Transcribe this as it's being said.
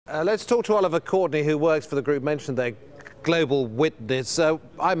Let's talk to Oliver Courtney, who works for the group mentioned there, Global Witness.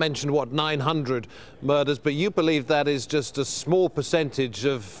 I mentioned, what, 900 murders, but you believe that is just a small percentage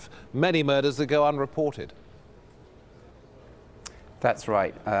of many murders that go unreported. That's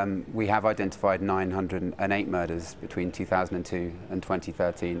right. We have identified 908 murders between 2002 and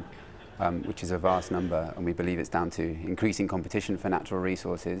 2013, which is a vast number, and we believe it's down to increasing competition for natural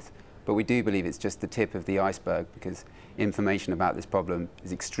resources. But we do believe it's just the tip of the iceberg, because information about this problem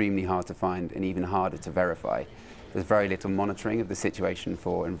is extremely hard to find and even harder to verify. There's very little monitoring of the situation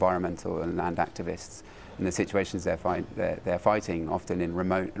for environmental and land activists, and the situations they're fighting often in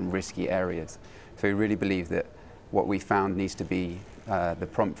remote and risky areas. So we really believe that what we found needs to be the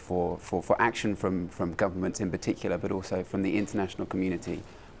prompt for action from governments in particular, but also from the international community.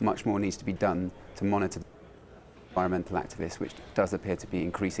 Much more needs to be done to monitor environmental activists, which does appear to be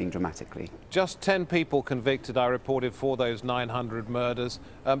increasing dramatically. Just 10 people convicted, I reported, for those 900 murders.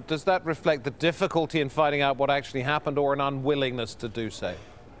 Does that reflect the difficulty in finding out what actually happened, or an unwillingness to do so?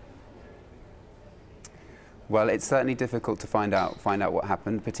 Well, it's certainly difficult to find out what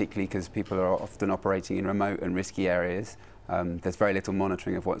happened, particularly because people are often operating in remote and risky areas. There's very little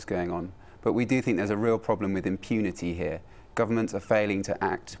monitoring of what's going on. But we do think there's a real problem with impunity here. Governments are failing to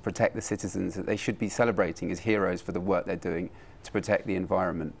act to protect the citizens that they should be celebrating as heroes for the work they're doing to protect the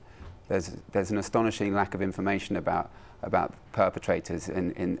environment. There's an astonishing lack of information about perpetrators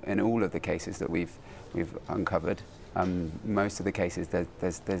in all of the cases that we've uncovered. Most of the cases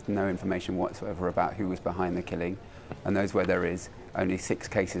there's no information whatsoever about who was behind the killing, and those where there is, only 6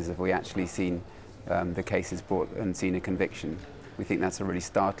 cases have we actually seen the cases brought and seen a conviction. We think that's a really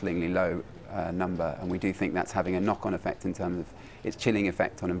startlingly low number, and we do think that's having a knock-on effect in terms of its chilling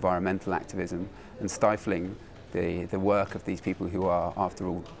effect on environmental activism and stifling the work of these people who are, after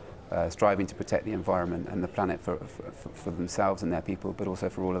all, striving to protect the environment and the planet for themselves and their people, but also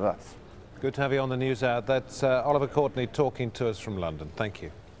for all of us. Good to have you on the News Hour. That's Oliver Courtney talking to us from London. Thank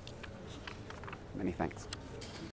you. Many thanks.